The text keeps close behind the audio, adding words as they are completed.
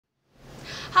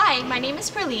Hi, my name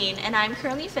is Perline, and I'm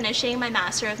currently finishing my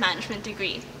Master of Management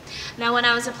degree. Now, when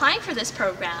I was applying for this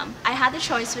program, I had the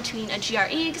choice between a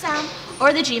GRE exam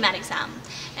or the GMAT exam.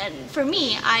 And for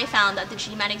me, I found that the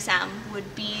GMAT exam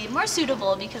would be more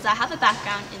suitable because I have a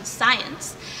background in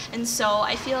science. And so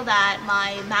I feel that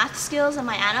my math skills and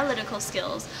my analytical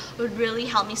skills would really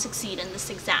help me succeed in this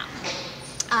exam.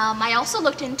 I also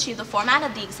looked into the format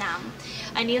of the exam.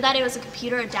 I knew that it was a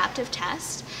computer adaptive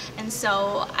test, and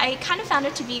so I kind of found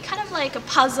it to be kind of like a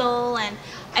puzzle, and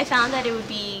I found that it would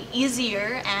be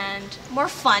easier and more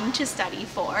fun to study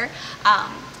for.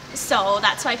 So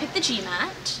that's why I picked the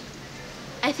GMAT.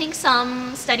 I think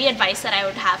some study advice that I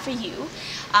would have for you,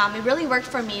 it really worked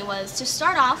for me, was to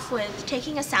start off with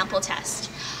taking a sample test,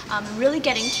 really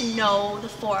getting to know the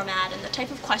format and the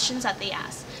type of questions that they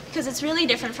ask, because it's really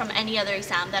different from any other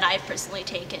exam that I've personally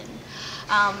taken.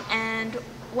 And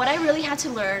what I really had to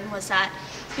learn was that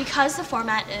because the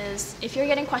format is, if you're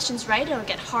getting questions right, it'll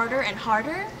get harder and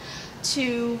harder,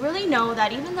 to really know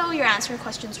that even though you're answering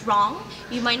questions wrong,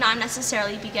 you might not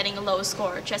necessarily be getting a low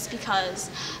score just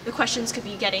because the questions could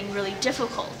be getting really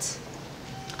difficult.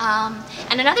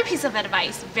 And another piece of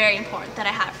advice, very important, that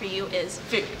I have for you is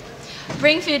food.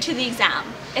 Bring food to the exam.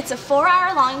 It's a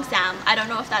 4-hour-long exam. I don't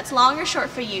know if that's long or short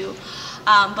for you,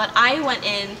 but I went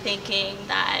in thinking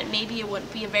that maybe it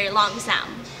wouldn't be a very long exam.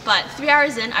 But 3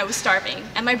 hours in, I was starving,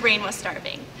 and my brain was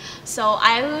starving. So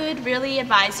I would really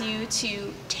advise you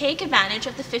to take advantage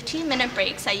of the 15-minute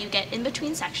breaks that you get in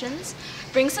between sections,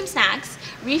 bring some snacks,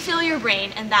 refill your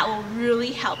brain, and that will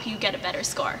really help you get a better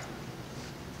score.